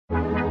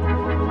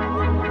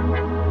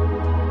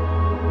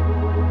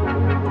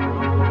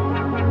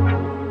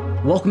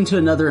Welcome to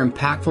another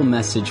impactful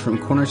message from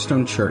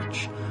Cornerstone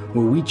Church,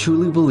 where we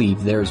truly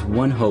believe there is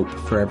one hope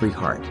for every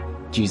heart,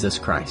 Jesus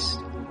Christ.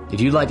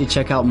 If you'd like to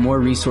check out more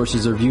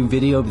resources or view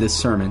video of this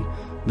sermon,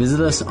 visit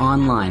us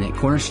online at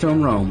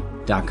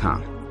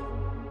cornerstonerome.com.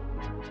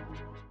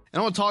 And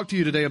I want to talk to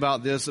you today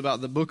about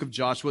the book of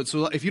Joshua.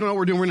 So if you don't know what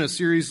we're doing, we're in a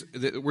series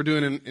that we're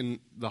doing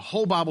in the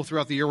whole Bible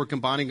throughout the year. We're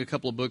combining a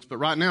couple of books. But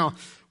right now,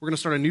 we're going to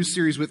start a new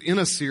series within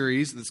a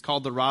series that's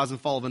called The Rise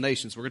and Fall of a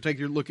Nation. So we're going to take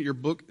a look at your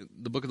book,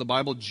 the book of the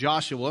Bible,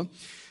 Joshua.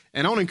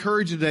 And I want to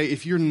encourage you today,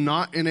 if you're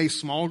not in a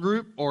small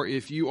group, or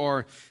if you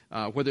are,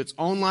 whether it's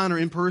online or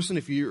in person,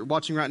 if you're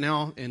watching right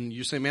now and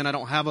you say, man, I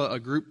don't have a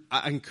group,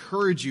 I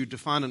encourage you to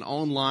find an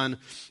online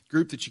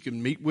group that you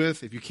can meet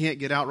with if you can't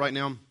get out right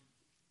now.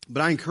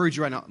 But I encourage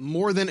you right now,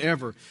 more than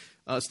ever,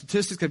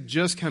 statistics have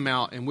just come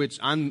out in which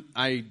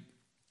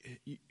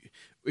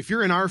if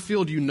you're in our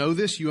field, you know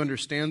this, you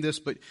understand this,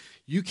 but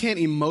you can't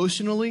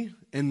emotionally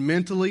and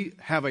mentally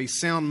have a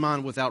sound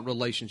mind without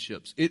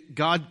relationships.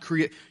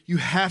 You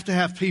have to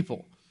have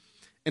people.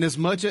 And as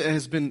much as it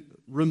has been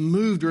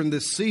removed during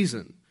this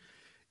season,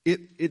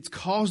 it's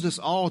caused us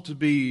all to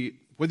be,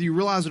 whether you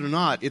realize it or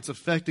not, it's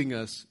affecting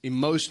us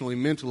emotionally,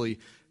 mentally,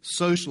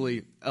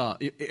 socially,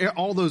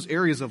 all those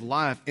areas of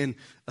life. And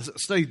a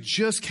study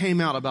just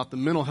came out about the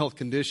mental health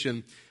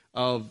condition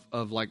of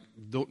like,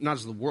 not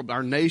just the world, but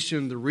our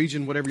nation, the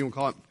region, whatever you want to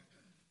call it.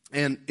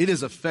 And it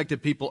has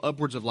affected people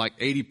upwards of like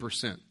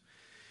 80%.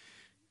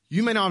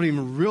 You may not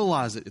even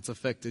realize it's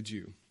affected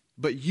you,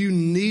 but you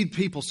need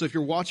people. So if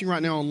you're watching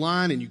right now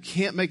online and you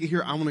can't make it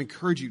here, I want to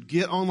encourage you,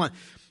 get online.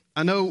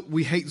 I know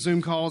we hate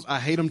Zoom calls. I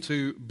hate them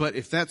too. But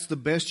if that's the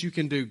best you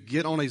can do,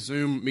 get on a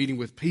Zoom meeting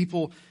with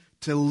people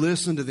to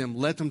listen to them.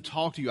 Let them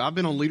talk to you. I've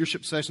been on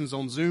leadership sessions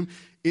on Zoom.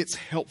 It's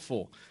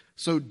helpful.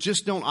 So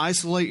just don't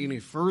isolate any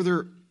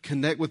further.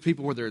 Connect with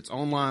people, whether it's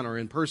online or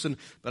in person.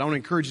 But I want to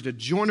encourage you to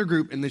join a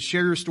group and then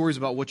share your stories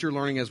about what you're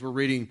learning as we're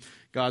reading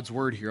God's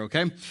Word here,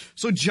 okay?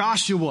 So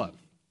Joshua,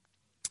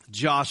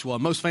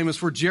 most famous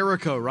for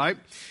Jericho, right?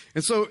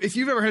 And so if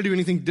you've ever had to do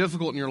anything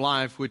difficult in your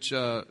life, which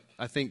I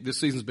think this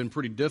season's been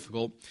pretty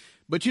difficult,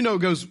 but you know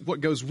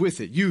what goes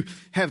with it. You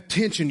have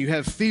tension, you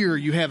have fear,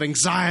 you have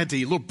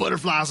anxiety, little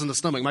butterflies in the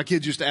stomach. My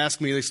kids used to ask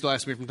me, they still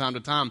ask me from time to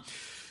time,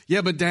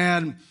 yeah, but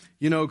Dad,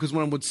 because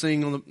when I would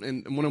sing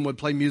and when I would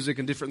play music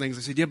and different things,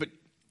 they said, yeah, but,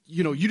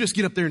 you just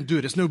get up there and do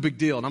it. It's no big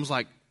deal. And I was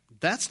like,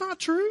 that's not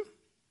true.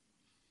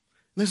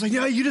 And they're like,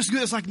 yeah, you just do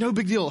it. It's like no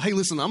big deal. Hey,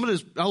 listen,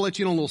 I'll let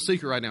you know a little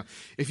secret right now.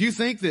 If you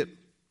think that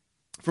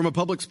from a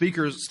public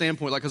speaker's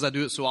standpoint, like because I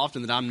do it so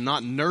often, that I'm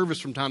not nervous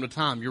from time to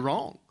time, you're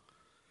wrong.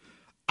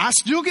 I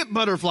still get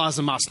butterflies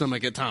in my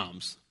stomach at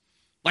times.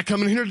 Like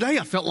coming here today,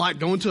 I felt like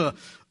going to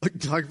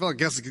a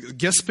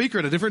guest speaker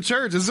at a different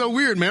church. It's so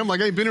weird, man. I'm like,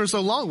 I ain't been here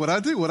so long. What I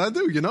do,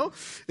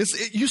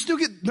 you still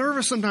get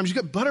nervous sometimes. You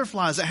get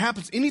butterflies. It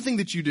happens. Anything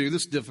that you do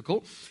that's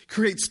difficult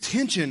creates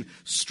tension,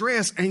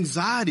 stress,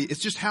 anxiety. It's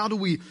just how do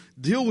we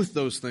deal with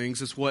those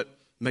things is what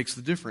makes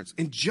the difference.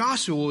 And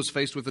Joshua was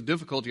faced with the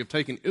difficulty of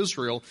taking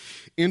Israel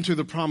into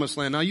the promised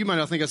land. Now, you might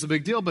not think that's a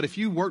big deal, but if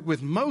you worked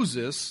with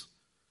Moses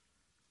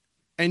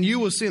and you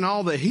was seeing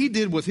all that he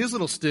did with his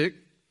little stick,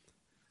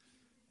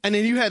 and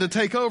then you had to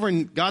take over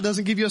and God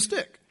doesn't give you a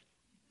stick,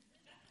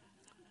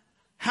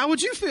 how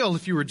would you feel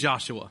if you were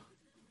Joshua?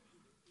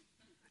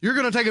 You're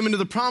going to take them into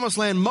the promised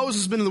land.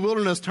 Moses has been in the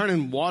wilderness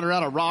turning water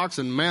out of rocks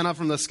and manna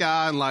from the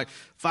sky and like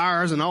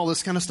fires and all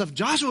this kind of stuff.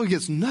 Joshua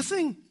gets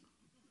nothing.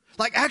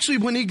 Like actually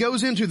when he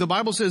goes into, the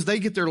Bible says they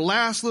get their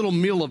last little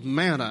meal of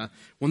manna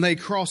when they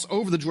cross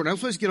over the Jordan. I'm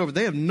supposed to get over.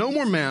 They have no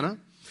more manna.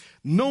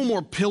 No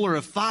more pillar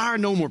of fire,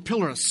 no more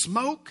pillar of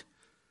smoke.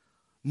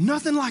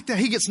 Nothing like that.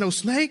 He gets no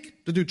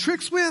snake to do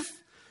tricks with.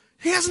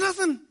 He has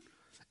nothing.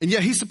 And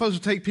yet he's supposed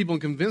to take people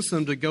and convince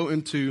them to go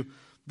into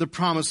the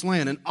promised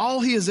land. And all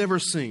he has ever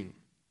seen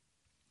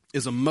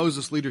is a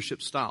Moses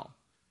leadership style.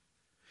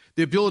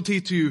 The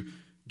ability to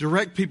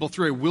direct people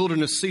through a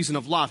wilderness season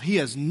of life. He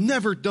has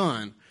never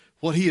done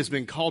what he has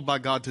been called by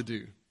God to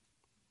do.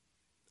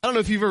 I don't know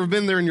if you've ever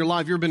been there in your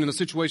life. You've ever been in a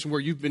situation where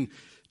you've been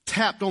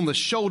tapped on the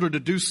shoulder to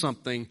do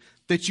something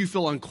that you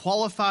feel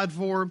unqualified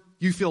for.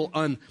 You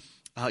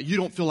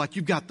don't feel like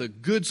you've got the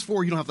goods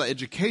for. You don't have the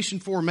education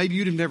for. Maybe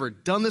you've never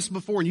done this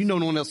before and you know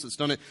no one else that's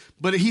done it.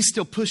 But he's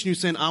still pushing you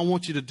saying, I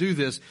want you to do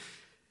this.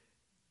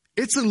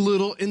 It's a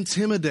little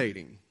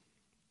intimidating.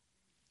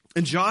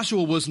 And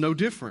Joshua was no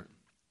different.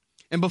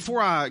 And before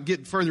I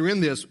get further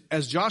in this,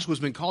 as Joshua's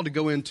been called to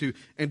go into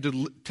and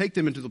to take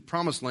them into the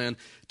promised land,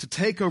 to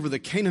take over the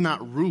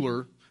Canaanite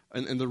ruler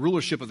and the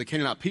rulership of the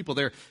Canaanite people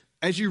there,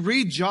 as you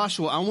read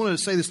Joshua, I want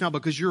to say this now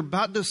because you're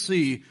about to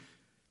see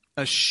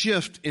a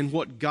shift in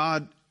what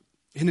God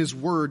in His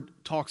Word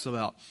talks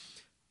about.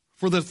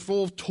 For the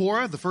full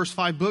Torah, the first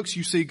 5 books,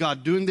 you see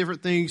God doing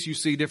different things. You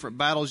see different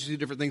battles. You see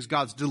different things.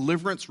 God's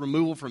deliverance,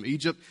 removal from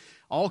Egypt,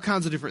 all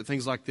kinds of different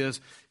things like this.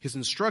 His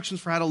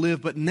instructions for how to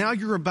live. But now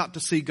you're about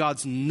to see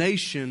God's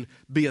nation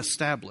be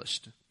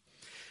established.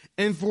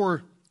 And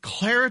for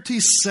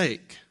clarity's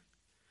sake,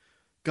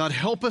 God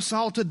help us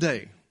all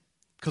today,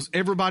 because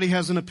everybody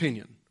has an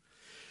opinion.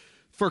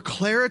 For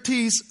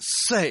clarity's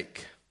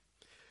sake,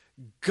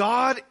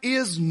 God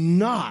is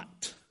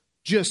not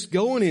just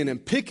going in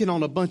and picking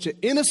on a bunch of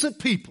innocent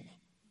people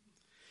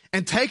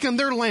and taking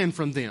their land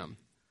from them.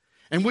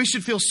 And we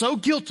should feel so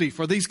guilty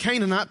for these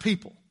Canaanite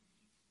people.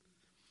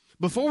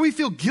 Before we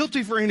feel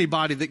guilty for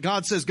anybody that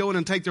God says go in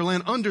and take their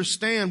land,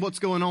 understand what's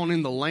going on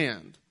in the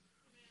land.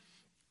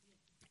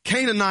 The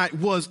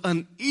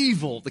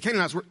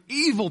Canaanites were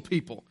evil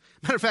people.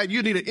 Matter of fact,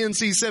 you need an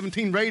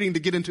NC-17 rating to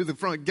get into the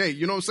front gate.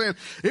 You know what I'm saying?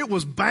 It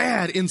was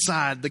bad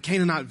inside the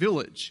Canaanite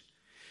village.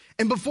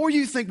 And before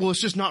you think, well,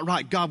 it's just not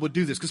right, God would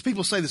do this. Because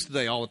people say this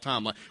today all the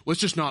time. Like, well,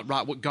 it's just not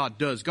right what God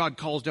does. God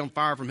calls down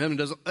fire from heaven.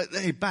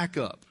 Hey, back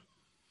up.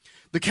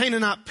 The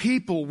Canaanite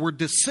people were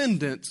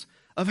descendants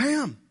of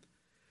Ham.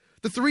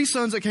 The three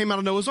sons that came out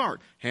of Noah's Ark.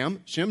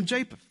 Ham, Shem,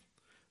 Japheth.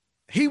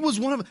 He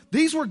was one of them.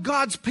 These were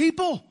God's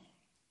people.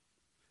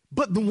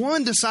 But the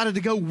one decided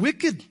to go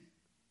wicked.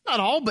 Not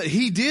all, but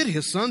he did.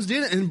 His sons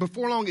did it. And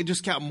before long, it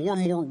just got more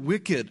and more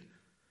wicked.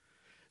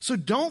 So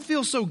don't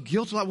feel so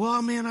guilty like,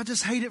 well, man, I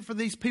just hate it for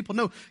these people.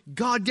 No,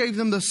 God gave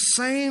them the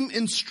same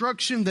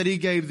instruction that he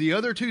gave the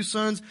other two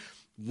sons.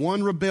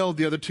 One rebelled,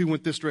 the other two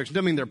went this direction.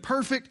 Doesn't mean they're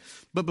perfect,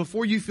 but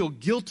before you feel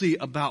guilty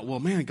about, well,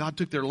 man, God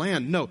took their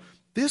land. No,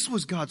 this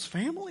was God's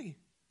family,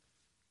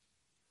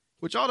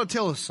 which ought to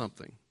tell us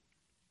something.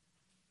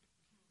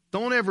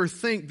 Don't ever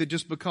think that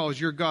just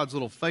because you're God's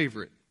little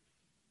favorite,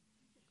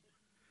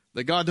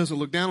 that God doesn't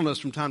look down on us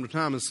from time to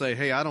time and say,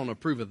 hey, I don't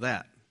approve of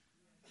that.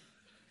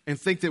 And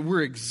think that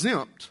we're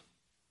exempt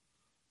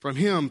from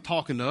him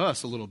talking to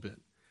us a little bit.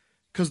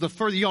 Because the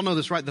further, y'all know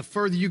this, right? The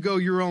further you go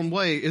your own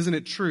way, isn't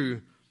it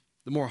true?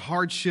 The more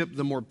hardship,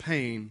 the more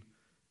pain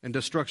and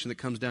destruction that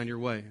comes down your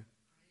way.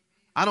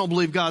 I don't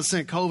believe God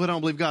sent COVID. I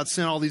don't believe God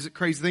sent all these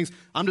crazy things.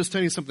 I'm just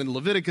telling you something. In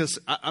Leviticus,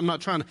 I'm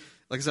not trying to,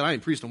 like I said, I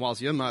ain't preached in a while,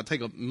 so I'm not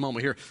take a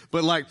moment here.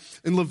 But like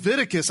in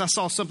Leviticus, I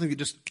saw something that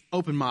just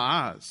opened my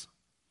eyes.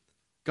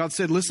 God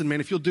said, listen,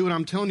 man, if you'll do what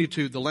I'm telling you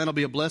to, the land will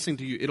be a blessing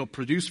to you. It'll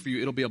produce for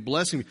you. It'll be a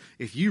blessing.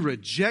 If you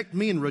reject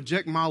me and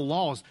reject my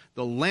laws,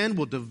 the land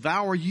will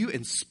devour you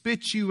and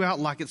spit you out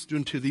like it's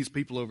doing to these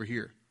people over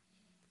here.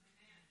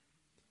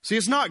 See,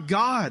 it's not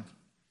God.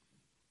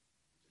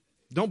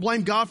 Don't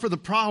blame God for the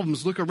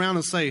problems. Look around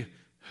and say,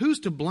 who's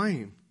to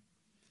blame?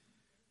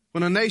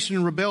 When a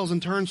nation rebels and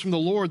turns from the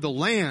Lord, the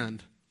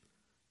land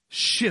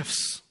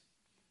shifts.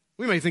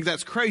 We may think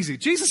that's crazy.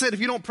 Jesus said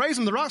if you don't praise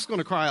him, the rock's going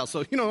to cry out.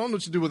 So, I don't know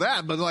what to do with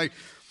that. But like,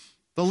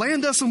 the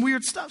land does some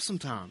weird stuff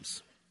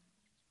sometimes.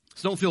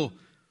 So don't feel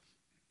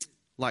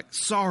like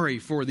sorry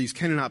for these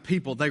Canaanite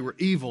people. They were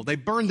evil. They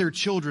burned their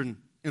children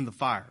in the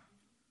fire.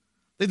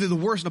 They did the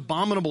worst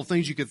abominable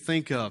things you could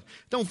think of.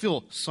 Don't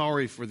feel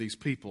sorry for these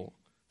people.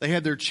 They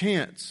had their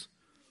chance.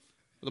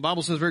 But the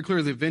Bible says very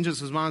clearly, the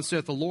vengeance is mine,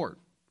 saith the Lord.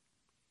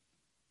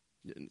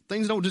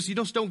 Things don't you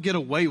just don't get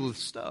away with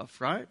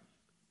stuff, right?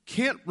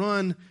 Can't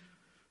run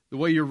the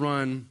way you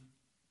run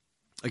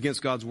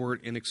against God's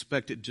word and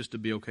expect it just to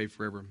be okay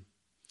forever.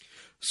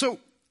 So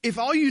if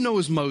all you know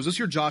is Moses,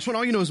 you're Joshua, and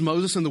all you know is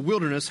Moses in the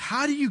wilderness,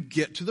 how do you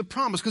get to the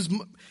promise? Because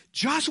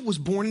Joshua was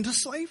born into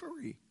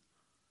slavery.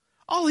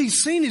 All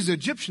he's seen is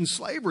Egyptian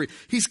slavery.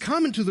 He's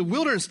come into the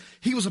wilderness.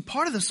 He was a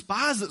part of the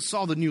spies that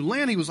saw the new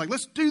land. He was like,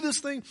 let's do this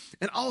thing.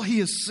 And all he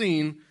has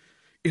seen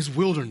is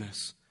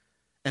wilderness.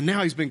 And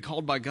now he's been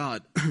called by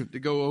God to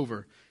go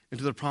over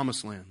into the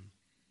promised land.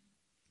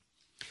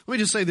 Let me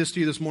just say this to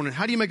you this morning.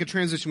 How do you make a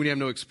transition when you have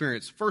no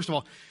experience? First of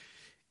all,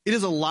 it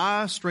is a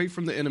lie straight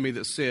from the enemy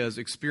that says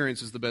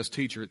experience is the best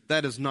teacher.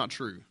 That is not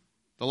true.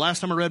 The last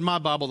time I read my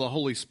Bible, the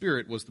Holy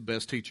Spirit was the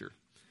best teacher.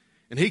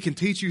 And he can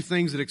teach you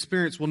things that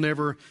experience will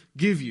never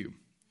give you.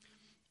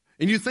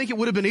 And you think it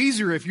would have been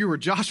easier if you were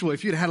Joshua,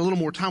 if you'd had a little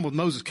more time with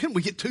Moses. Couldn't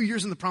we get 2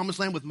 years in the promised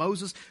land with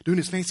Moses doing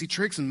his fancy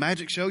tricks and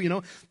magic show,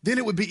 Then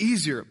it would be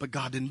easier. But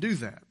God didn't do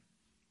that.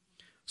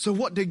 So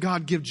what did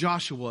God give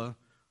Joshua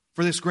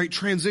for this great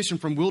transition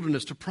from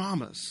wilderness to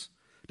promise?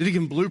 Did he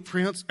give him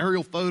blueprints,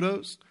 aerial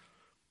photos,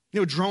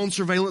 drone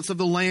surveillance of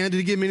the land? Did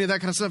he give him any of that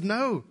kind of stuff?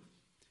 No.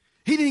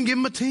 He didn't give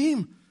him a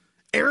team.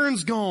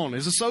 Aaron's gone.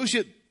 His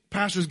associate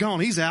pastor's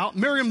gone. He's out.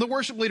 Miriam, the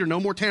worship leader, no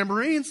more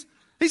tambourines.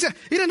 He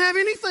didn't have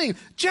anything.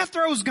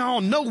 Jethro's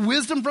gone. No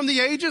wisdom from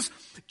the ages.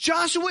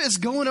 Joshua is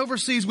going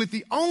overseas with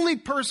the only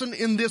person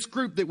in this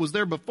group that was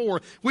there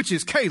before, which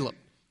is Caleb.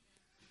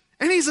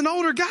 And he's an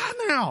older guy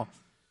now.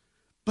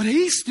 But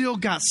he's still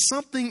got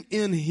something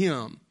in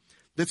him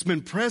that's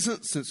been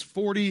present since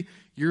 40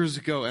 years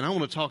ago. And I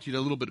want to talk to you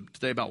a little bit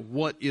today about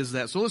what is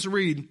that. So let's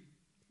read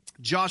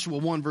Joshua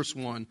 1, verse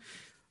 1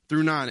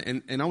 through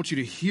 9. And I want you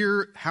to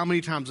hear how many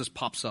times this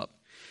pops up.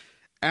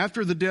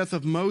 After the death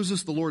of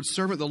Moses, the Lord's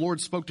servant, the Lord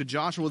spoke to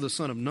Joshua, the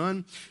son of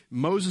Nun,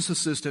 Moses'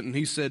 assistant, and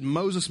he said,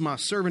 Moses, my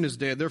servant, is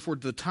dead. Therefore,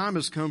 the time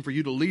has come for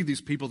you to lead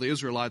these people, the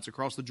Israelites,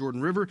 across the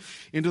Jordan River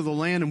into the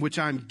land in which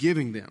I am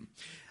giving them.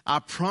 I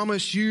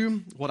promise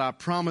you what I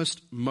promised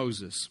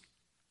Moses.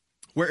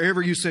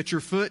 Wherever you set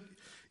your foot,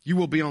 you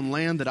will be on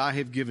land that I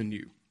have given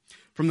you.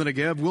 From the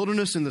Negev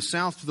wilderness in the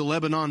south to the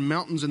Lebanon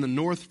mountains in the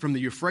north, from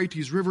the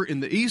Euphrates River in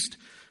the east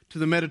to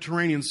the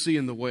Mediterranean Sea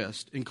in the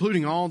west,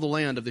 including all the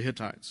land of the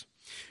Hittites.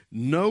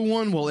 No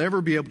one will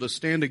ever be able to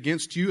stand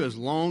against you as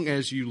long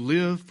as you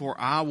live, for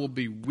I will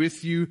be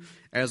with you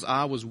as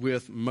I was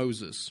with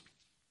Moses.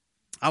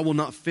 I will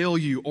not fail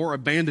you or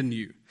abandon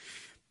you.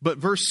 But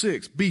verse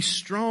 6, be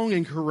strong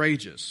and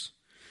courageous,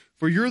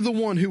 for you're the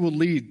one who will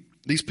lead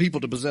these people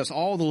to possess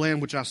all the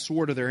land which I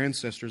swore to their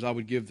ancestors I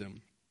would give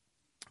them.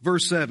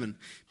 Verse 7,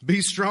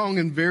 be strong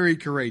and very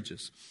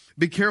courageous.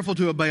 Be careful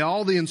to obey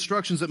all the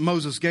instructions that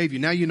Moses gave you.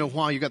 Now you know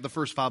why you got the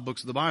first 5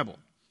 books of the Bible.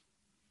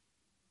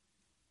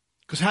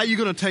 Because how are you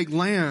going to take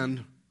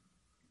land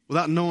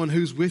without knowing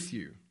who's with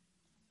you?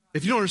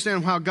 If you don't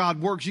understand how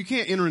God works, you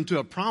can't enter into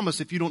a promise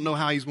if you don't know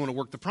how he's going to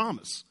work the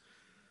promise.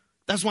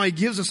 That's why he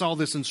gives us all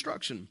this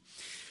instruction.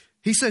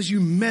 He says you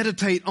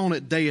meditate on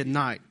it day and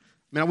night.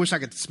 Man, I wish I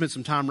could spend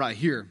some time right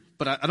here,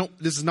 but I don't,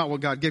 this is not what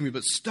God gave me,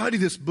 but study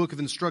this book of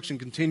instruction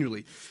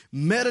continually.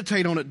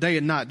 Meditate on it day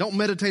and night. Don't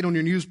meditate on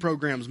your news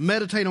programs.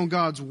 Meditate on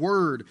God's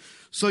word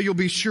so you'll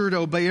be sure to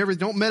obey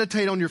everything. Don't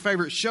meditate on your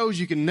favorite shows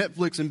you can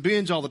Netflix and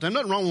binge all the time.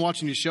 Nothing wrong with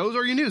watching your shows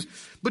or your news,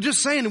 but just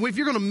saying, if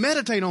you're going to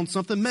meditate on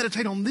something,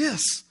 meditate on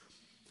this,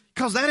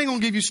 because that ain't going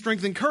to give you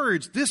strength and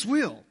courage. This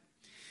will.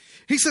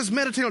 He says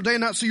meditate on day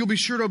and night so you'll be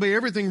sure to obey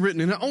everything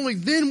written in it. Only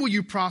then will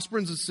you prosper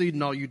and succeed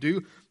in all you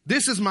do.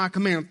 This is my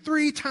command.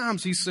 3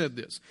 times he said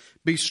this.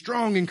 Be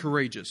strong and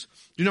courageous.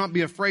 Do not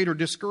be afraid or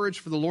discouraged,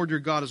 for the Lord your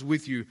God is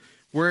with you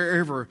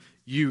wherever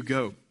you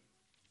go.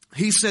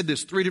 He said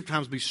this 3 different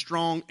times. Be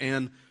strong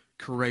and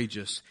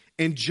courageous.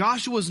 And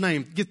Joshua's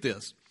name, get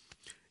this.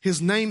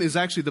 His name is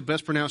actually the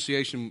best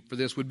pronunciation for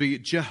this would be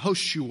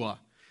Jehoshua,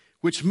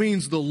 which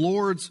means the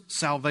Lord's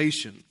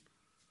salvation.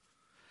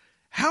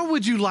 How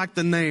would you like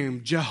the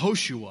name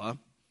Jehoshua,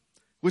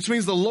 which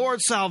means the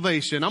Lord's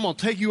salvation? I'm going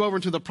to take you over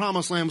into the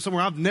promised land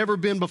somewhere I've never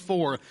been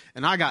before,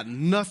 and I got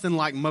nothing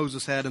like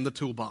Moses had in the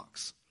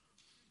toolbox.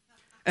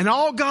 And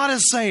all God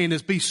is saying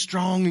is be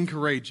strong and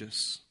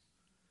courageous.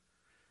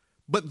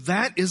 But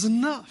that is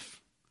enough.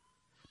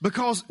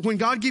 Because when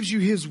God gives you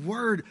his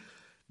word,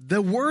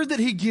 the word that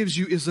he gives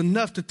you is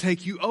enough to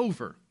take you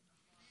over.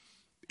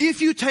 If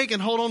you take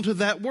and hold on to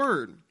that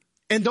word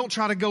and don't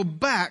try to go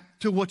back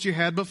to what you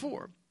had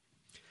before.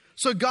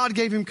 So God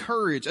gave him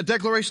courage, a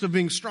declaration of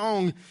being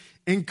strong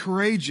and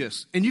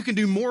courageous. And you can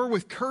do more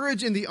with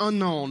courage in the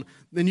unknown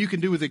than you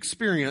can do with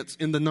experience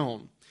in the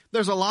known.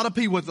 There's a lot of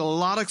people with a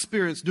lot of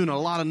experience doing a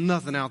lot of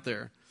nothing out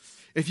there.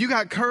 If you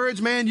got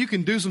courage, man, you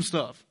can do some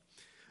stuff.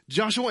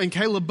 Joshua and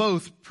Caleb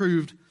both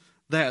proved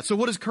that. So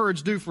what does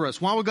courage do for us?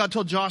 Why would God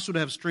tell Joshua to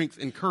have strength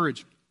and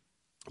courage?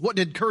 What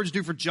did courage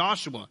do for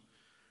Joshua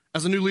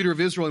as a new leader of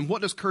Israel? And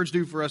what does courage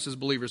do for us as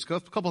believers? A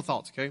couple of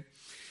thoughts, okay?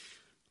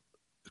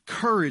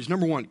 Courage,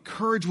 number 1,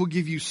 courage will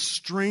give you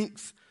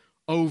strength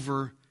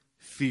over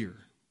fear.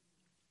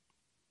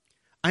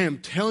 I am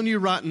telling you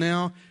right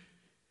now,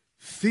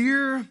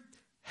 fear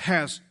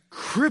has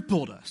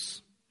crippled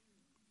us.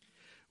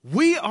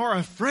 We are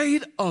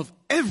afraid of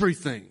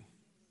everything.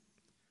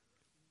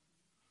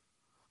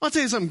 I'll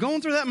tell you something,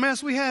 going through that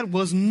mess we had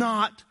was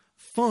not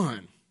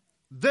fun.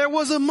 There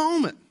was a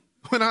moment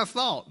when I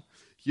thought,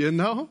 you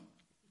know,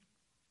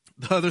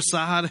 the other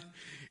side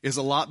is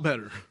a lot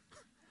better.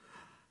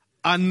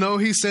 I know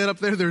he said up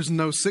there's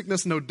no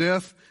sickness, no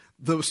death.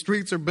 The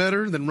streets are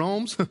better than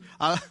Rome's.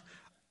 I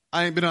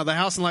ain't been out of the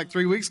house in like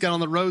 3 weeks, got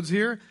on the roads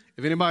here.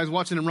 If anybody's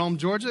watching in Rome,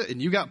 Georgia,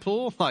 and you got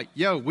pulled, like,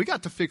 yo, we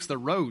got to fix the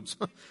roads.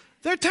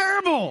 They're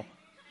terrible.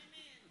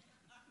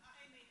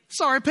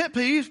 Sorry, pet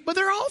peeve, but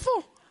they're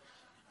awful.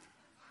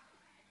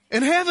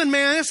 In heaven,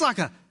 man, it's like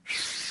a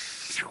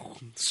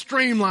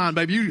streamline,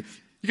 baby. You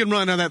can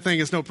run down that thing,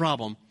 it's no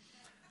problem.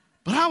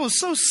 But I was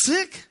so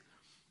sick.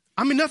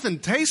 I mean, nothing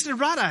tasted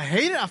right. I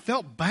hated it. I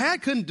felt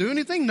bad. Couldn't do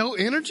anything. No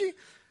energy.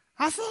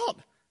 I thought,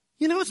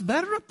 you know, it's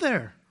better up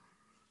there.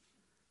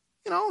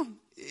 You know,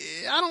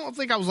 I don't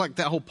think I was like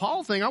that whole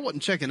Paul thing. I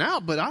wasn't checking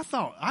out, but I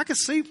thought I could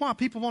see why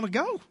people want to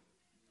go.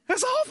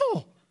 That's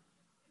awful.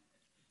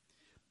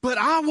 But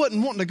I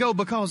wasn't wanting to go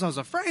because I was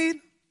afraid.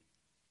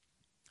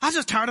 I was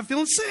just tired of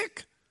feeling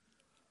sick.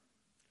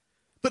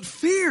 But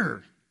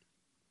fear,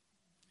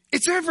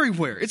 it's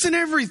everywhere. It's in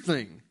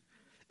everything.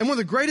 And one of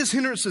the greatest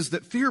hindrances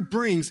that fear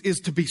brings is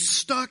to be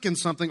stuck in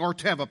something or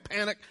to have a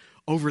panic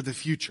over the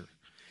future.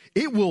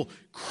 It will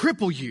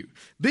cripple you.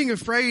 Being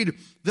afraid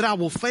that I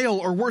will fail,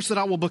 or worse, that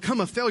I will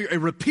become a failure, a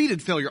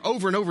repeated failure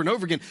over and over and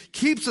over again,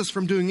 keeps us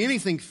from doing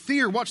anything.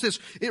 Fear, watch this,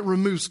 it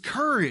removes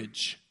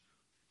courage.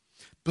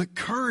 But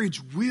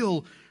courage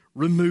will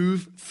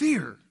remove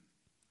fear.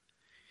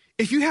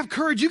 If you have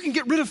courage, you can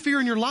get rid of fear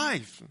in your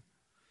life.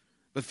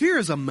 But fear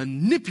is a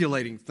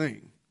manipulating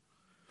thing.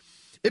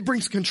 It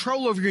brings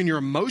control over you in your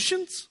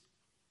emotions.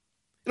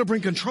 It'll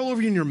bring control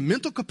over you in your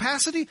mental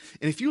capacity.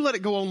 And if you let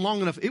it go on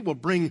long enough, it will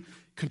bring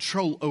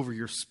control over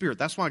your spirit.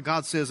 That's why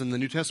God says in the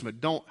New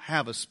Testament, don't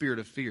have a spirit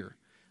of fear.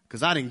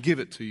 Because I didn't give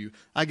it to you.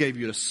 I gave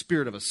you the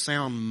spirit of a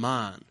sound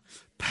mind,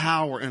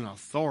 power and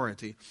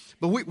authority.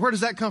 But where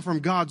does that come from?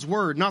 God's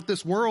word, not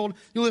this world.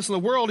 You listen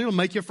to the world, it'll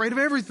make you afraid of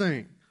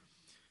everything.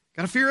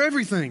 Got to fear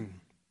everything.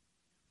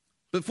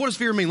 But what does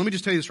fear mean? Let me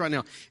just tell you this right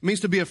now. It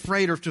means to be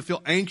afraid or to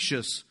feel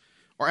anxious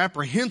or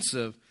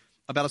apprehensive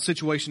about a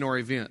situation or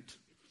event.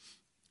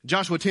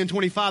 Joshua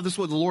 10:25, this is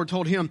what the Lord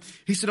told him.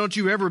 He said, don't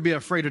you ever be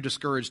afraid or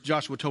discouraged,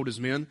 Joshua told his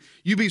men.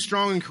 You be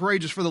strong and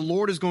courageous, for the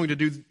Lord is going to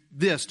do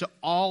this to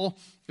all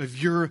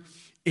of your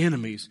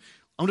enemies.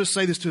 I'm going to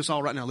say this to us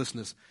all right now. Listen to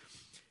this.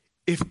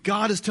 If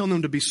God is telling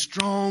them to be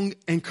strong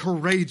and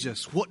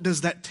courageous, what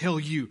does that tell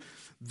you?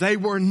 They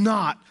were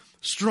not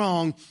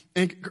strong.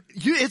 And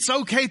it's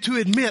okay to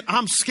admit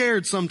I'm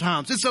scared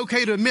sometimes. It's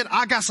okay to admit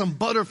I got some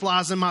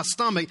butterflies in my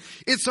stomach.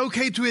 It's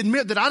okay to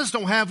admit that I just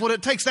don't have what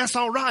it takes. That's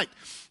all right.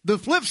 The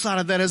flip side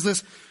of that is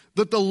this,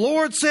 that the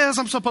Lord says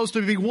I'm supposed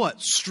to be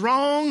what?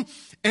 Strong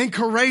and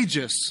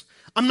courageous.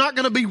 I'm not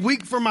going to be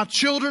weak for my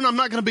children. I'm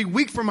not going to be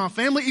weak for my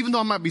family, even though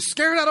I might be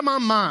scared out of my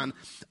mind.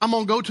 I'm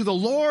going to go to the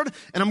Lord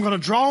and I'm going to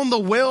draw on the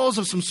wells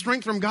of some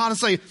strength from God and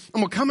say,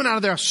 I'm coming out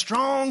of there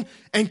strong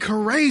and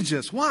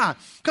courageous. Why?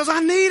 Because I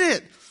need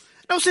it.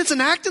 No sense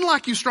in acting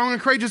like you're strong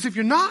and courageous if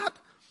you're not.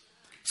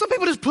 Some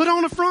people just put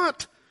on the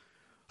front.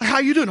 Like, how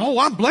you doing? Oh,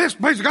 I'm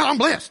blessed. Praise God, I'm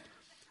blessed.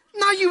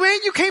 No, you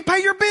ain't. You can't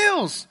pay your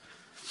bills.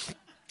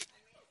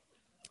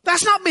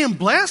 That's not being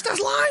blessed. That's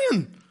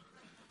lying.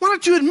 Why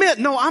don't you admit,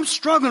 no, I'm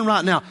struggling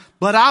right now,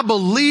 but I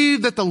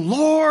believe that the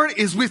Lord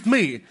is with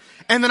me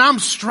and that I'm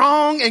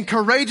strong and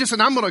courageous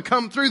and I'm going to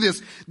come through this.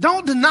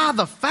 Don't deny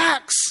the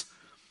facts,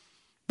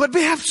 but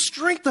we have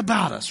strength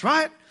about us,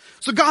 right?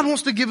 So God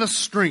wants to give us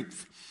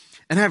strength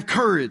and have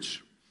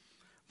courage.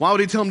 Why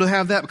would he tell them to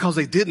have that? Because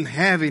they didn't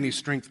have any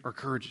strength or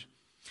courage.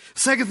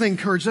 Second thing,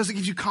 courage doesn't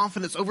give you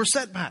confidence over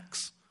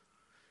setbacks.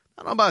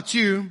 I don't know about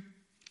you.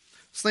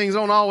 Things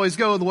don't always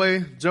go the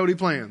way Jody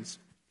plans.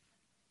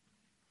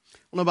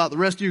 I don't know about the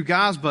rest of you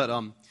guys, but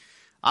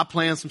I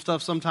plan some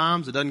stuff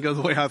sometimes. It doesn't go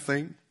the way I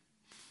think.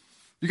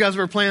 You guys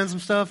ever plan some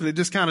stuff and it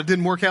just kind of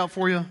didn't work out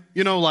for you?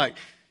 You know, like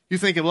you're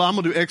thinking, well, I'm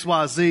going to do X,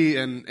 Y, Z,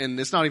 and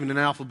it's not even an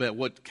alphabet.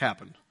 What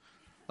happened?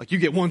 Like you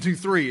get 1, 2,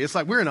 3. It's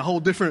like we're in a whole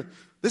different,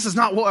 this is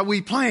not what we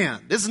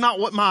planned. This is not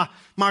what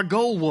my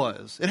goal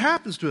was. It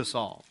happens to us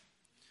all.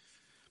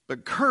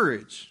 But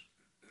courage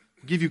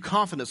will give you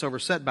confidence over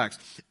setbacks.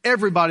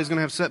 Everybody's going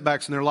to have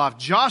setbacks in their life.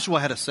 Joshua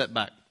had a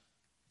setback.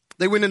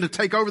 They went in to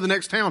take over the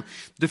next town,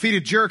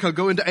 defeated Jericho,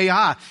 go into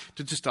Ai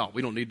to just,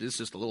 we don't need this,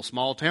 just a little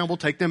small town. We'll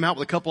take them out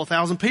with a couple of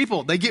thousand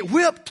people. They get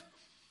whipped.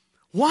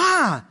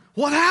 Why?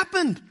 What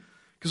happened?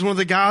 Because one of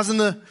the guys in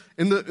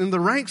the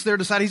ranks there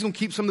decided he's going to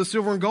keep some of the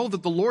silver and gold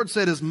that the Lord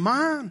said is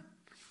mine.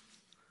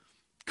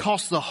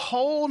 Cost the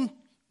whole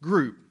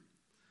group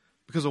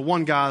because of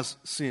one guy's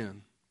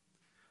sin.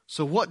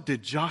 So what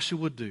did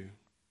Joshua do?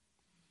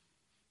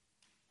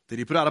 Did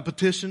he put out a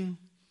petition?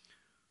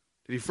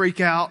 Did he freak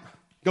out?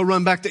 Go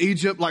run back to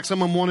Egypt like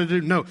someone wanted to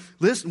do? No.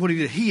 Listen what he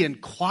did. He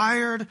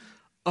inquired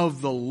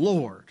of the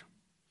Lord.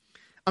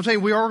 I'm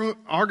saying we are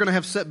going to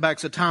have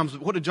setbacks at times.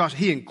 But what did Joshua?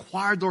 He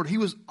inquired the Lord. He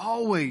was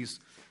always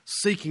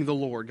seeking the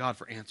Lord, God,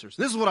 for answers.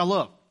 This is what I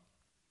love.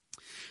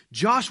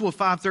 Joshua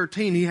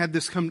 5:13, he had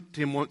this come to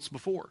him once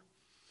before.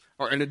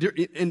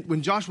 And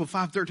when Joshua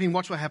 5:13,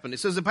 watch what happened. It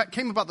says it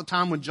came about the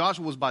time when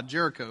Joshua was by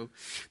Jericho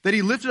that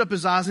he lifted up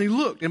his eyes and he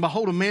looked. And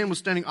behold, a man was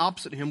standing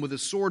opposite him with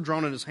his sword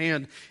drawn in his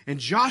hand. And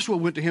Joshua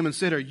went to him and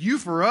said, are you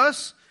for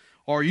us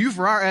or are you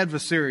for our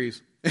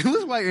adversaries? And this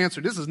is why he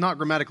answered. This is not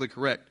grammatically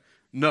correct.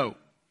 No.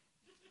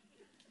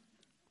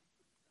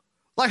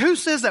 Like who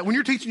says that? When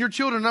you're teaching your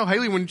children, no,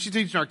 Haley, when she's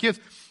teaching our kids,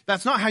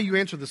 that's not how you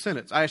answer the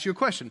sentence. I ask you a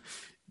question.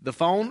 The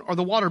phone or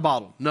the water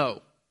bottle?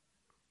 No.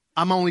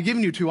 I'm only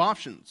giving you two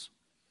options.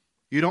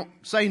 You don't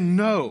say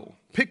no.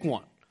 Pick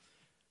one.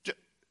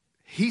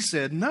 He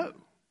said no.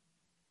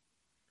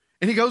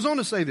 And he goes on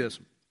to say this.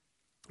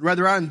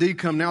 Rather, I indeed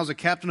come now as a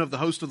captain of the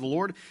host of the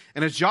Lord.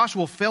 And as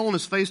Joshua fell on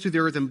his face to the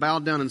earth and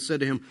bowed down and said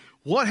to him,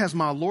 what has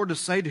my Lord to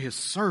say to his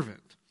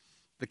servant?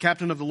 The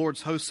captain of the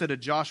Lord's host said to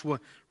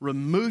Joshua,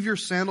 remove your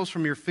sandals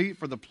from your feet,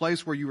 for the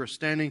place where you are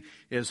standing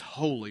is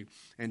holy.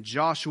 And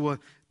Joshua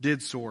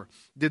did so.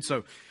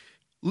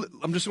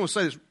 I'm just going to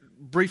say this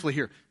briefly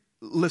here.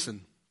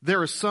 Listen. There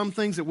are some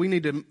things that we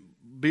need to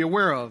be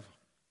aware of.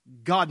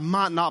 God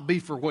might not be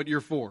for what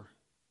you're for.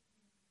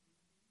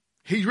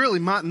 He really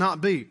might not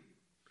be.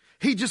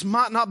 He just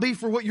might not be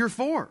for what you're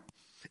for.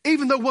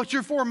 Even though what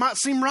you're for might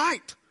seem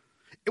right.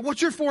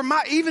 What you're for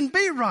might even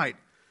be right.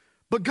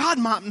 But God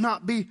might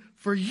not be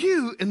for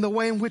you in the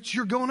way in which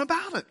you're going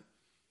about it.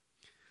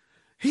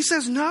 He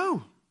says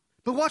no.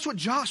 But watch what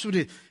Joshua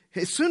did.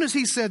 As soon as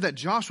he said that,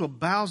 Joshua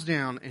bows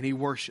down and he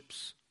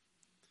worships.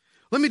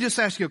 Let me just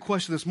ask you a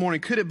question this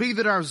morning. Could it be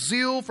that our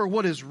zeal for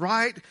what is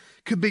right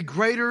could be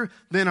greater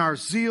than our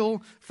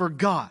zeal for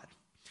God?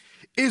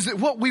 Is it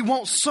what we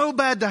want so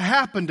bad to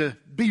happen to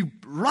be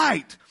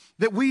right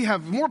that we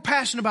have more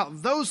passion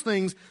about those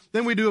things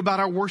than we do about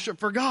our worship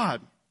for God?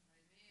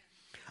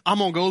 I'm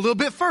going to go a little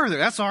bit further.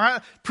 That's all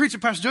right. Preach it,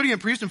 Pastor Jody, and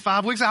preach in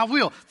 5 weeks. I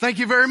will. Thank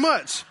you very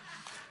much.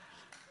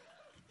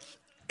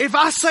 If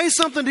I say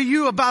something to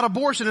you about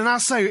abortion and I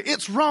say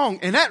it's wrong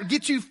and that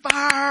gets you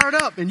fired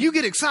up and you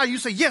get excited, you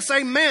say, yes,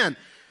 amen.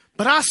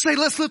 But I say,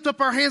 let's lift up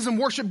our hands and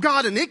worship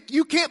God and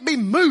you can't be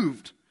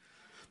moved.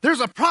 There's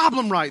a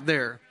problem right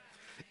there.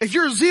 If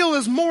your zeal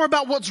is more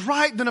about what's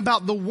right than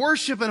about the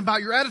worship and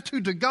about your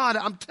attitude to God,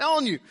 I'm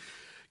telling you,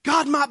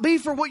 God might be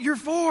for what you're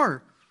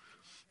for,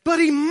 but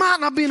He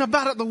might not be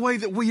about it the way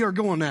that we are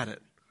going at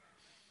it.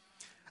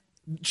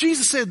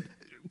 Jesus said,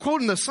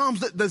 quoting the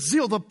Psalms, that the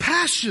zeal, the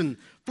passion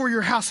for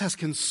your house has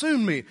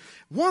consumed me.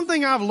 One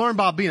thing I've learned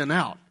by being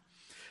out,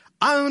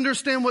 I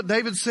understand what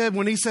David said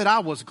when he said, I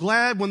was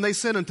glad when they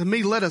said unto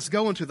me, let us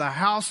go into the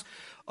house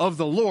of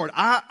the Lord.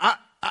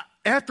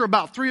 After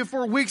about 3 or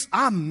 4 weeks,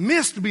 I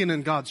missed being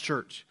in God's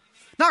church.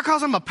 Not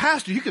because I'm a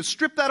pastor. You could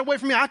strip that away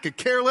from me. I could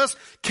care less.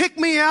 Kick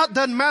me out.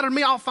 Doesn't matter to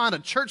me. I'll find a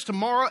church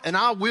tomorrow and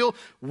I will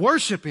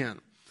worship in.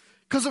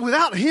 Because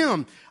without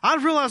Him, I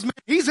realize, man,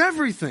 He's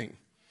everything.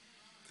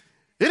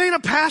 It ain't a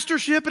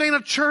pastorship. It ain't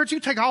a church. You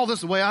take all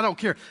this away. I don't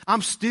care.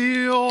 I'm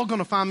still going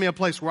to find me a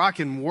place where I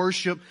can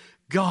worship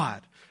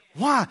God.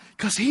 Why?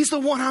 Because He's the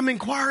one I'm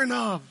inquiring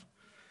of.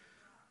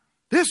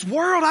 This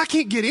world, I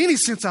can't get any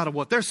sense out of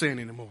what they're saying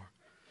anymore.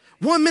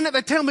 One minute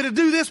they tell me to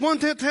do this, one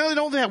tell me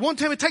don't do that. One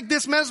tell me take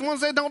this medicine, one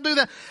say don't do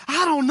that.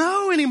 I don't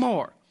know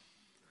anymore.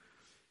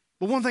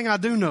 But one thing I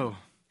do know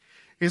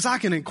is I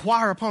can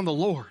inquire upon the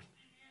Lord.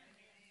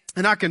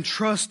 And I can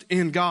trust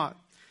in God.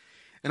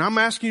 And I'm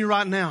asking you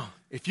right now,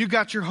 if you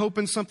got your hope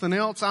in something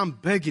else, I'm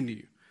begging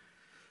you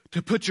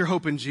to put your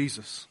hope in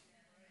Jesus.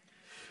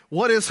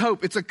 What is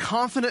hope? It's a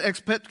confident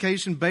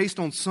expectation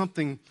based on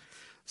something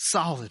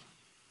solid.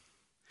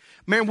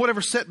 Man,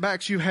 whatever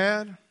setbacks you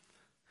had,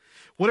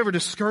 whatever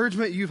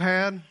discouragement you've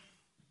had,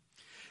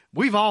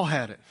 we've all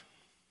had it.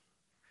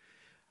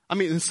 I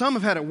mean, and some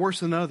have had it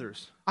worse than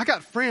others. I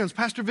got friends.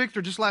 Pastor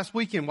Victor, just last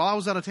weekend while I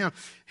was out of town,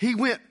 he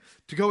went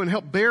to go and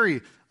help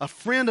bury a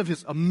friend of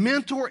his, a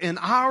mentor in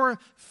our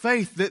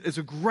faith that is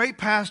a great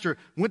pastor,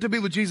 went to be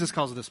with Jesus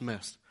because of this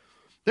mess.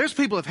 There's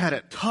people that have had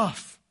it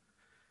tough.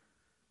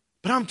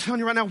 But I'm telling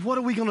you right now, what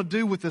are we going to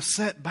do with the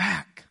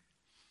setback?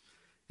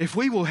 If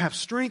we will have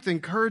strength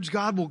and courage,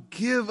 God will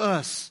give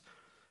us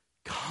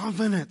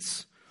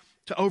confidence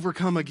to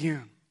overcome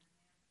again.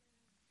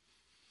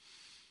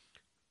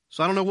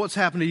 So I don't know what's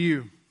happened to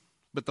you,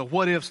 but the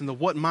what ifs and the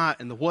what might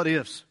and the what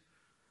ifs,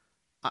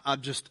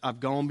 I've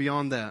gone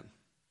beyond that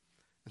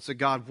and said,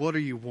 God, what are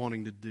you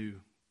wanting to do?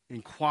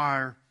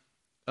 Inquire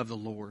of the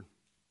Lord.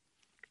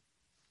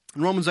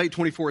 In Romans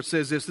 8:24 it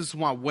says this is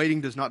why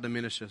waiting does not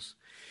diminish us.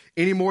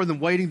 Any more than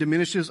waiting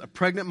diminishes a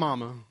pregnant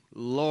mama.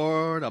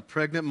 Lord, a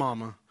pregnant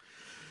mama.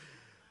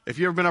 If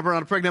you've ever been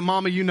around a pregnant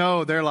mama, you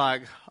know they're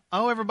like,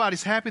 oh,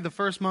 everybody's happy the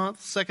first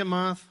month, second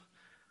month.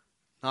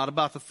 Not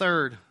about the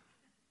third.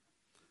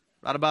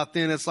 Right about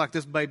then, it's like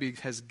this baby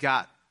has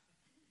got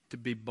to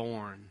be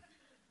born.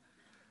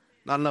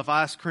 Not enough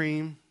ice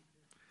cream,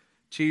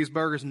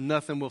 cheeseburgers,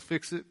 nothing will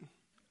fix it.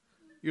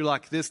 You're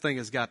like, this thing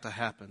has got to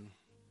happen.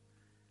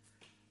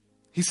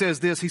 He says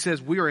this, he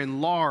says, we are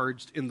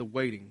enlarged in the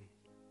waiting.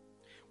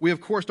 We,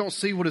 of course, don't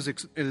see what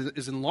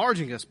is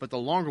enlarging us, but the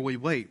longer we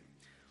wait,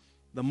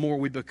 the more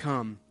we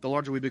become, the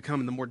larger we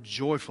become, and the more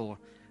joyful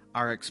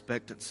our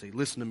expectancy.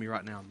 Listen to me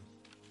right now.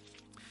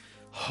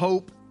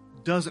 Hope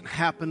doesn't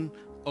happen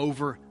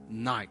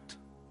overnight.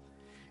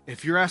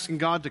 If you're asking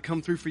God to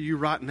come through for you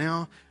right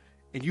now,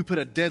 and you put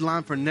a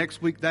deadline for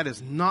next week, that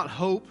is not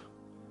hope.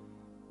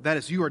 That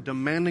is, you are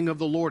demanding of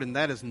the Lord, and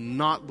that is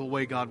not the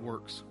way God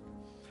works.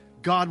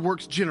 God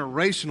works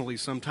generationally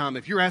sometime.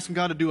 If you're asking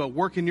God to do a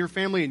work in your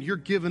family and you're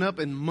giving up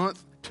in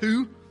month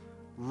 2,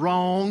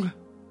 wrong.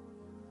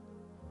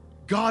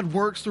 God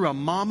works through a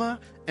mama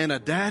and a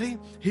daddy.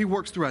 He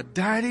works through a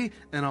daddy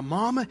and a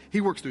mama.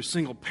 He works through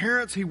single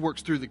parents. He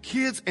works through the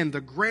kids and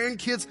the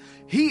grandkids.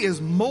 He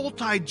is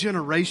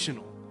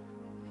multi-generational.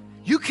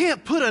 You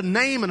can't put a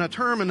name and a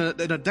term and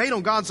a date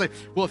on God and say,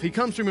 well, if He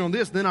comes through me on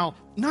this, then I'll...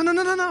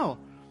 No.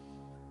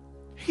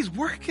 He's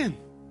working.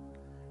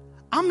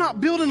 I'm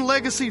not building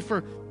legacy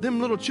for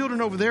them little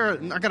children over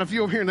there. I got a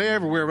few over here and they're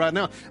everywhere right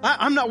now.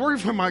 I'm not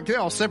working for my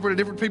all separate at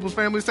different people's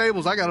families'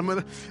 tables. I got them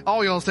at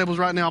all y'all's tables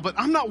right now. But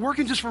I'm not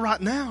working just for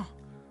right now.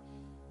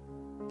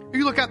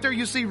 You look out there,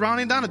 you see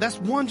Ronnie and Donna. That's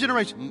one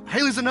generation.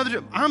 Haley's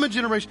another. I'm a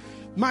generation.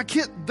 My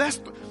kid,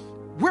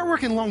 we're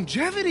working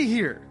longevity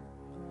here.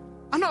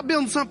 I'm not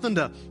building something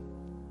to,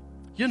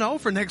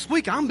 for next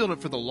week. I'm building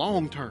it for the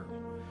long term.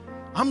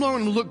 I'm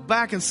learning to look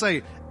back and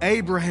say,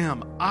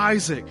 Abraham,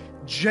 Isaac,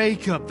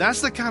 Jacob,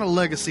 that's the kind of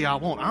legacy I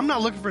want. I'm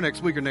not looking for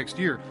next week or next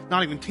year,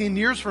 not even 10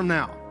 years from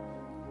now.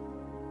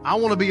 I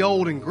want to be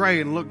old and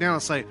gray and look down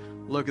and say,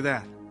 look at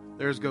that.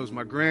 There goes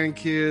my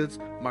grandkids,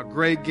 my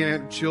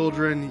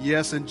great-grandchildren.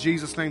 Yes, in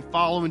Jesus' name,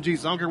 following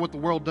Jesus. I don't care what the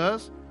world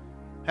does.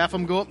 Half of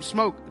them go up and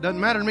smoke. It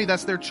doesn't matter to me.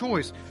 That's their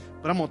choice.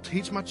 But I'm going to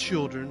teach my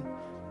children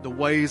the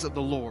ways of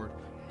the Lord.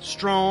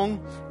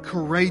 Strong,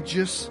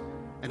 courageous,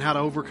 and how to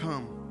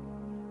overcome.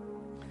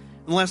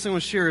 And the last thing I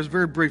want to share is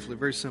very briefly,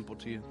 very simple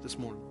to you this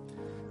morning,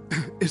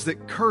 is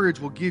that courage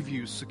will give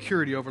you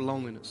security over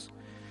loneliness.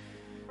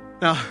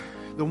 Now,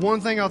 the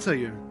one thing I'll tell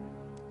you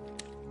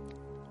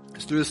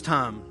is through this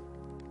time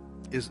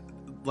is,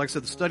 like I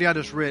said, the study I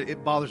just read,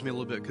 it bothers me a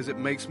little bit because it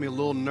makes me a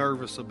little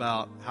nervous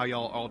about how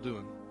y'all are all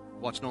doing.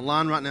 watching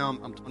online right now,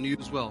 I'm telling you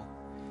as well,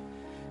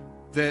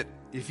 that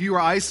if you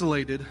are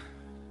isolated,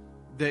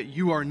 that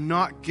you are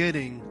not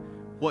getting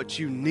what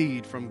you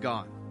need from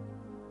God.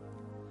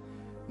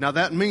 Now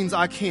that means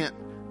I can't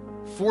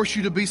force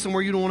you to be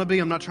somewhere you don't want to be.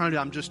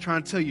 I'm just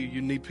trying to tell you,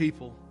 you need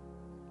people.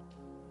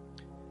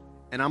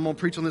 And I'm going to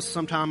preach on this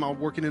sometime. I'll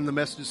work it in the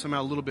messages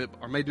somehow a little bit,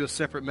 or may do a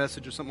separate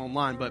message or something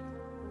online. But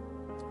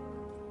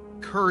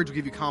courage will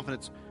give you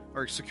confidence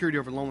or security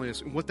over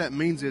loneliness. And what that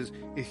means is,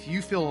 if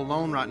you feel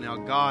alone right now,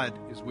 God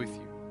is with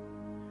you.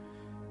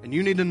 And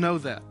you need to know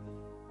that.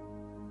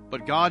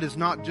 But God is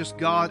not just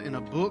God in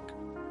a book,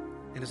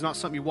 and it's not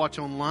something you watch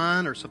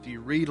online or something you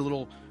read a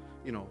little,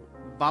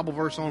 Bible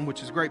verse on,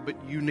 which is great, but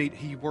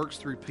He works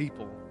through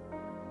people.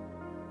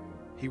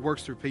 He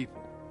works through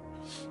people.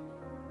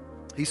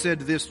 He said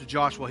this to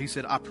Joshua. He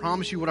said, I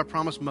promise you what I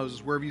promised Moses.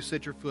 Wherever you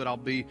set your foot,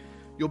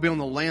 you'll be on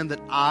the land that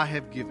I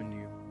have given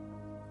you.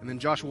 And then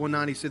Joshua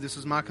 1:9, he said, this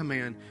is my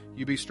command.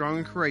 You be strong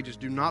and courageous.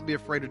 Do not be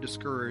afraid or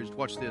discouraged.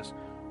 Watch this.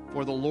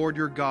 For the Lord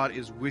your God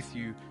is with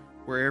you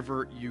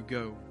wherever you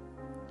go.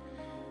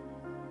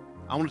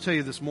 I want to tell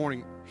you this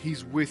morning,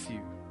 He's with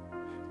you.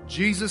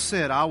 Jesus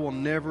said, I will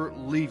never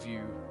leave you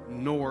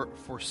nor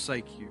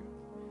forsake you.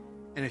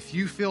 And if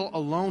you feel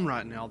alone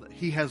right now, that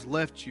He has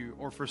left you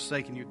or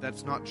forsaken you,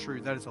 that's not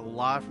true. That is a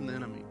lie from the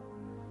enemy.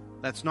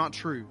 That's not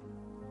true.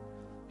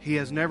 He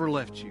has never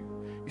left you.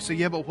 You say,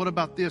 yeah, but what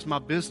about this? My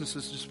business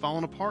is just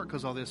falling apart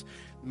because of all this.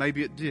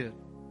 Maybe it did.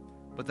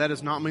 But that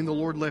does not mean the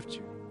Lord left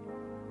you.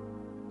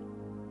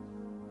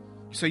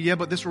 You say, yeah,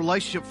 but this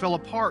relationship fell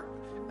apart.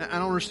 I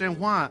don't understand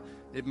why.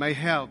 It may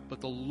have, but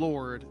the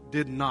Lord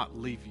did not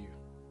leave you.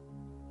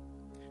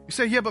 You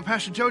say, yeah, but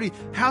Pastor Jody,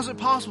 how's it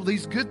possible?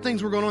 These good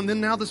things were going on,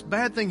 then now this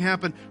bad thing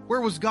happened. Where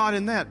was God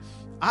in that?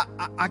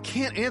 I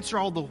can't answer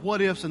all the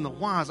what ifs and the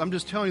whys. I'm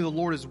just telling you the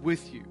Lord is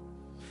with you.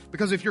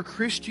 Because if your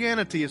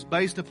Christianity is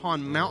based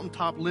upon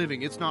mountaintop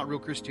living, it's not real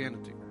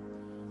Christianity.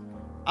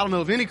 I don't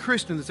know of any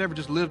Christian that's ever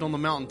just lived on the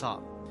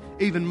mountaintop.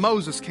 Even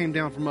Moses came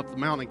down from up the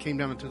mountain and came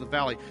down into the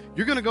valley.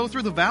 You're going to go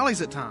through the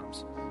valleys at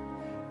times.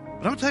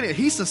 But I'm telling you,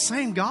 He's the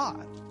same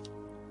God.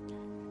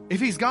 If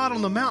He's God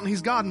on the mountain,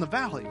 He's God in the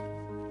valley.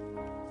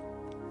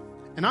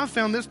 And I've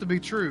found this to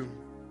be true.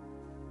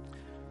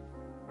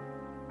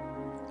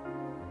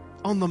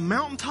 On the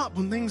mountaintop,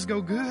 when things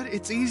go good,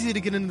 it's easy to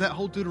get into that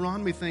whole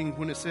Deuteronomy thing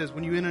when it says,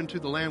 when you enter into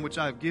the land which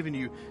I have given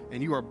you,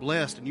 and you are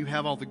blessed, and you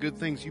have all the good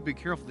things, you be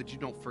careful that you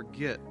don't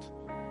forget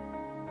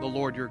the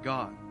Lord your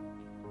God.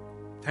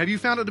 Have you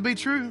found it to be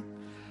true?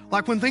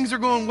 Like when things are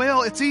going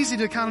well, it's easy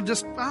to kind of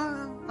just,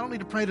 I don't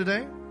need to pray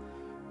today.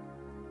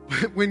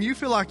 But when you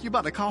feel like you're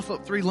about to cough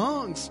up 3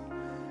 lungs,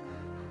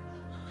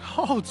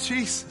 oh,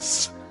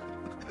 Jesus.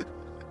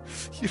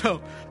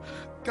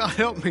 God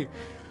help me.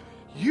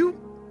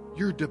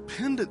 Your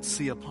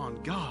dependency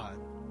upon God,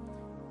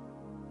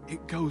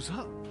 it goes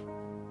up.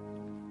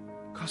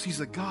 Because He's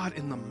a God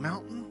in the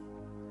mountain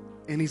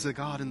and He's a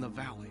God in the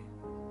valley.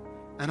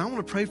 And I want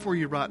to pray for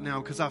you right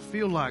now, because I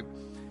feel like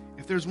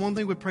if there's one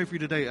thing we'd pray for you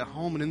today at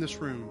home and in this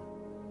room,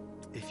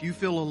 if you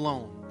feel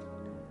alone,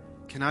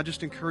 can I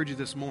just encourage you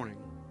this morning,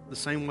 the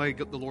same way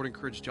the Lord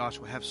encouraged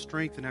Joshua, have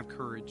strength and have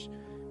courage.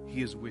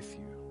 He is with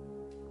you.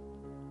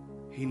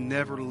 He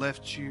never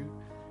left you.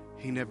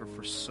 He never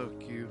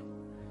forsook you.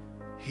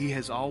 He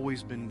has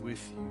always been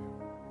with you.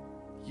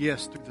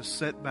 Yes, through the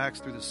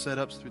setbacks, through the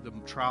setups, through the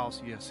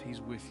trials, yes, He's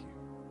with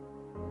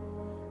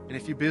you. And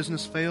if your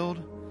business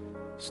failed,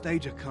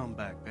 stage a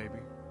comeback, baby.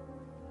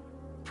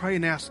 Pray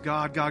and ask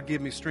God, God,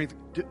 give me strength.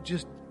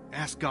 Just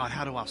ask God,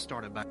 how do I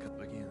start it back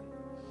up again?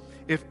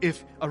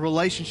 If a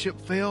relationship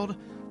failed,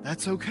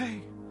 that's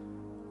okay.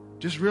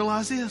 Just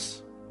realize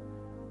this.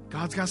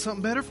 God's got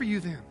something better for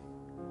you then.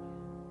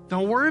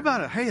 Don't worry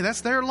about it. Hey,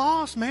 that's their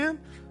loss, man.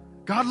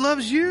 God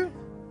loves you.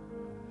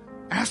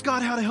 Ask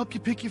God how to help you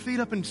pick your feet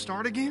up and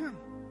start again.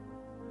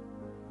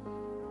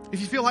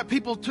 If you feel like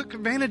people took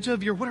advantage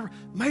of you or whatever,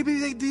 maybe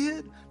they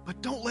did,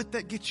 but don't let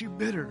that get you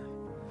bitter.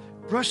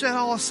 Brush that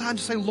all aside and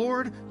just say,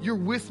 Lord, you're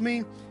with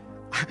me.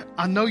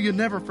 I know you've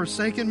never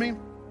forsaken me.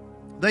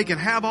 They can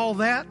have all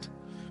that.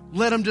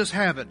 Let them just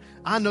have it.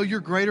 I know you're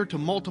greater to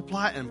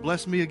multiply and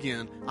bless me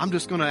again. I'm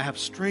just going to have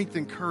strength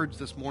and courage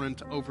this morning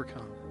to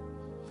overcome.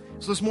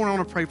 So this morning I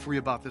want to pray for you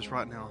about this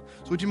right now.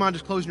 So would you mind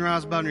just closing your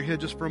eyes, bowing your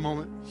head just for a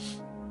moment?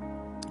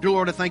 Dear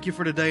Lord, I thank you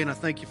for today, and I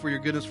thank you for your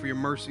goodness, for your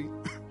mercy.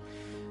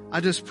 I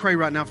just pray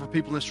right now for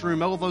people in this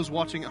room, all those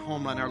watching at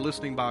home right now,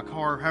 listening by a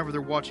car, however they're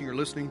watching or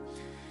listening.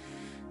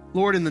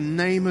 Lord, in the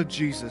name of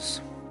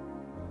Jesus,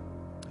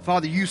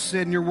 Father, you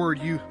said in your word,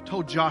 you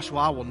told Joshua,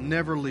 I will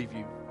never leave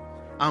you.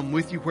 I'm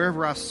with you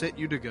wherever I set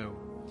you to go.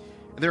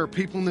 And there are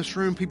people in this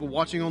room, people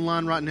watching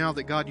online right now,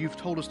 that God, you've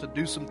told us to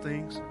do some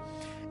things.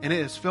 And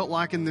it has felt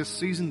like in this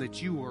season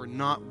that you are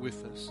not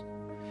with us.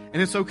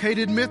 And it's okay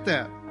to admit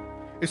that.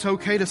 It's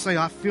okay to say,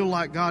 I feel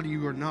like, God,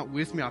 you are not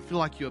with me. I feel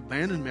like you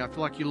abandoned me. I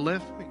feel like you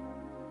left me.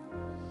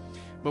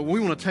 But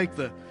we want to take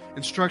the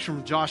instruction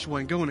from Joshua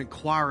and go and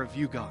inquire of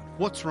you, God.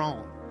 What's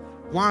wrong?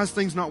 Why is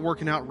things not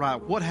working out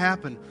right? What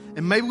happened?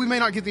 And maybe we may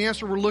not get the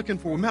answer we're looking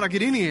for. We may not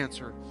get any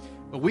answer.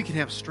 but we can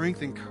have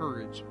strength and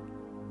courage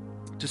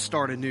to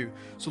start anew.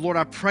 So Lord,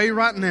 I pray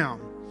right now,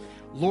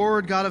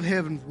 Lord God of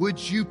heaven, would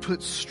you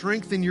put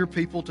strength in your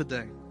people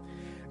today?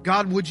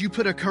 God, would you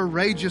put a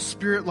courageous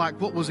spirit like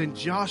what was in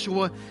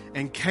Joshua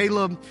and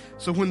Caleb?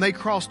 So when they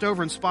crossed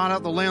over and spied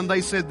out the land,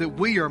 they said that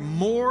we are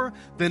more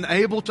than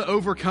able to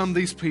overcome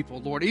these people,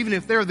 Lord. Even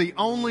if they're the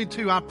only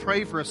two, I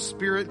pray for a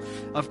spirit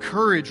of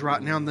courage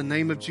right now in the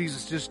name of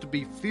Jesus, just to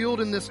be filled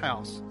in this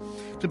house,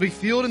 to be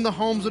filled in the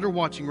homes that are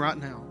watching right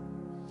now.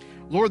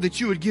 Lord,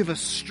 that you would give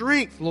us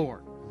strength,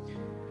 Lord.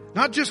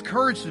 Not just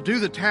courage to do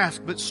the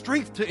task, but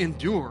strength to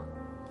endure.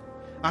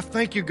 I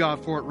thank you,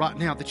 God, for it right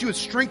now, that you would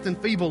strengthen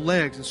feeble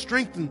legs and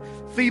strengthen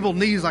feeble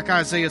knees, like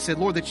Isaiah said.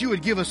 Lord, that you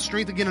would give us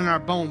strength again in our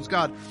bones,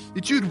 God,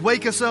 that you'd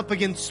wake us up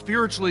again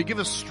spiritually, give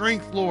us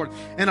strength, Lord,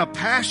 and a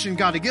passion,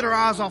 God, to get our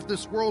eyes off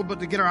this world, but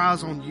to get our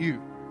eyes on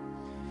you.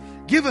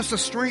 Give us the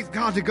strength,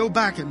 God, to go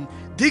back and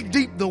dig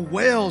deep the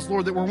wells,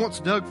 Lord, that were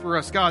once dug for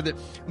us, God, that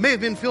may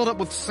have been filled up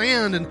with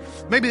sand, and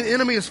maybe the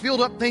enemy has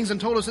filled up things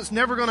and told us it's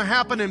never going to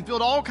happen and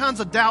filled all kinds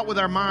of doubt with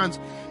our minds.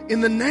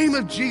 In the name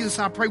of Jesus,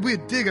 I pray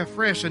we'd dig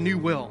afresh a new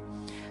well.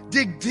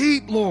 Dig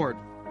deep, Lord,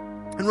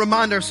 and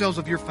remind ourselves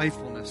of your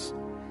faithfulness.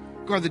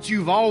 God, that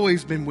you've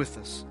always been with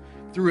us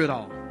through it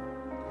all.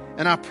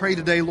 And I pray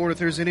today, Lord, if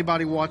there's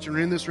anybody watching or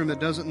in this room that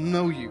doesn't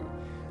know you,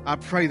 I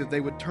pray that they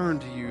would turn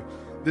to you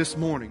this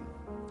morning.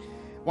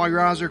 While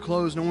your eyes are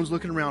closed, no one's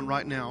looking around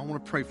right now, I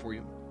want to pray for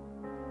you.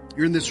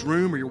 You're in this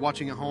room or you're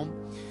watching at home.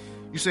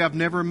 You say, I've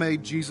never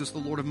made Jesus the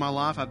Lord of my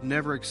life. I've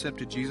never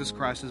accepted Jesus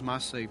Christ as my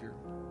Savior.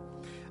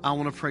 I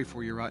want to pray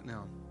for you right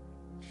now.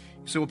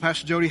 You say, well,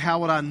 Pastor Jody, how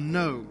would I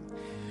know?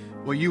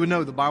 Well, you would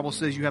know the Bible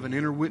says you have an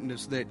inner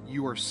witness that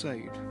you are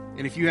saved.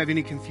 And if you have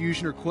any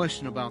confusion or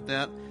question about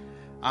that,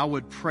 I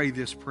would pray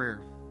this prayer.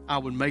 I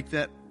would make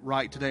that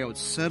right today. I would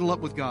settle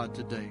up with God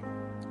today.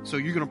 So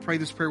you're going to pray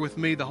this prayer with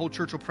me. The whole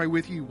church will pray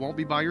with you. You won't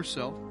be by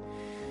yourself.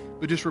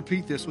 But just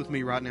repeat this with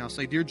me right now.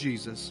 Say, Dear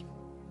Jesus,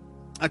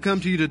 I come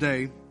to you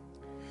today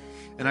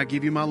and I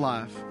give you my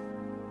life.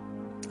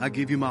 I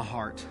give you my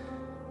heart.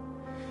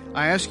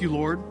 I ask you,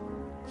 Lord,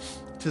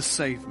 to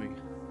save me,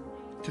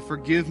 to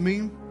forgive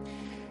me,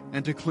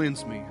 and to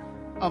cleanse me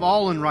of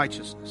all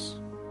unrighteousness.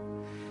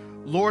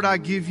 Lord, I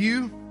give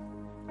you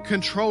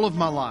control of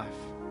my life,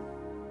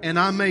 and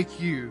I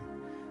make you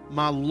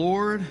my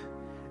Lord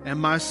and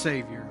my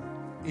Savior.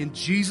 In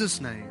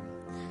Jesus' name,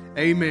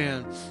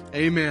 amen.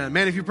 Amen.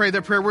 Man, if you prayed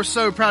that prayer, we're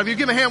so proud of you.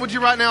 Give me a hand, would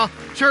you, right now?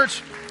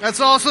 Church, that's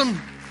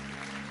awesome.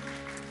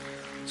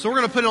 So we're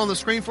going to put it on the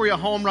screen for you at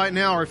home right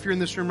now, or if you're in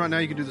this room right now,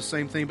 you can do the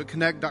same thing, but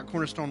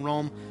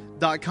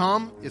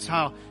connect.cornerstonerome.com is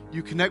how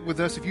you connect with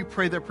us. If you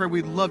prayed that prayer,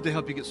 we'd love to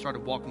help you get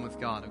started walking with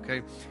God,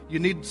 okay? You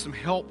need some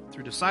help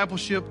through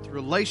discipleship, through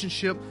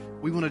relationship.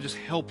 We want to just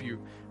help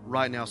you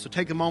right now. So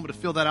take a moment to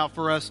fill that out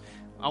for us.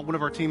 One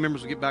of our team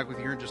members will get back with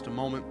you here in just a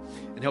moment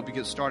and help you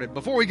get started.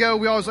 Before we go,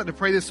 we always like to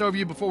pray this over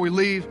you before we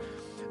leave.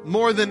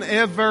 More than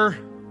ever,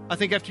 I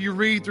think after you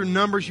read through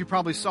Numbers, you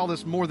probably saw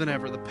this more than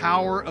ever, the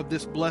power of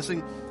this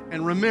blessing.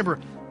 And remember,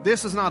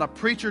 this is not a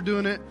preacher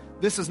doing it.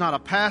 This is not a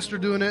pastor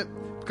doing it.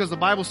 Because the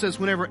Bible says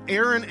whenever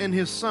Aaron and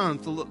his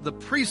sons, the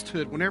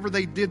priesthood, whenever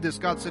they did this,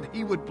 God said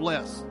he would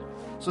bless.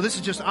 So this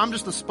is I'm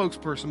just the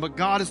spokesperson, but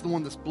God is the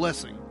one that's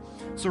blessing.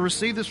 So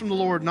receive this from the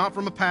Lord, not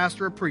from a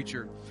pastor or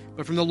preacher,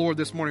 but from the Lord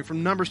this morning.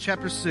 From Numbers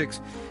chapter 6.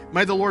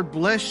 May the Lord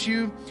bless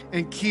you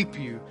and keep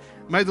you.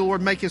 May the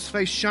Lord make his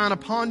face shine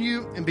upon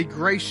you and be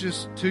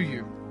gracious to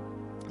you.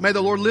 May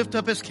the Lord lift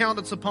up his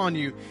countenance upon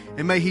you,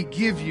 and may he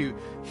give you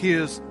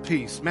his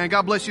peace. Man,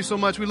 God bless you so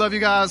much. We love you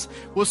guys.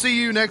 We'll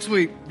see you next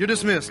week. You're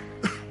dismissed.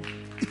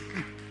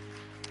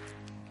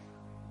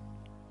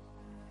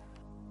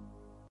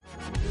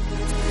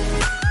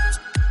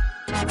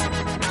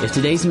 If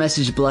today's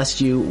message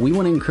blessed you, we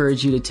want to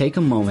encourage you to take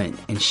a moment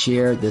and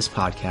share this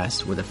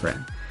podcast with a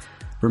friend.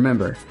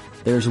 Remember,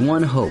 there's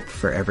one hope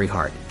for every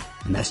heart,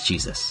 and that's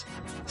Jesus.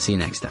 See you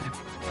next time.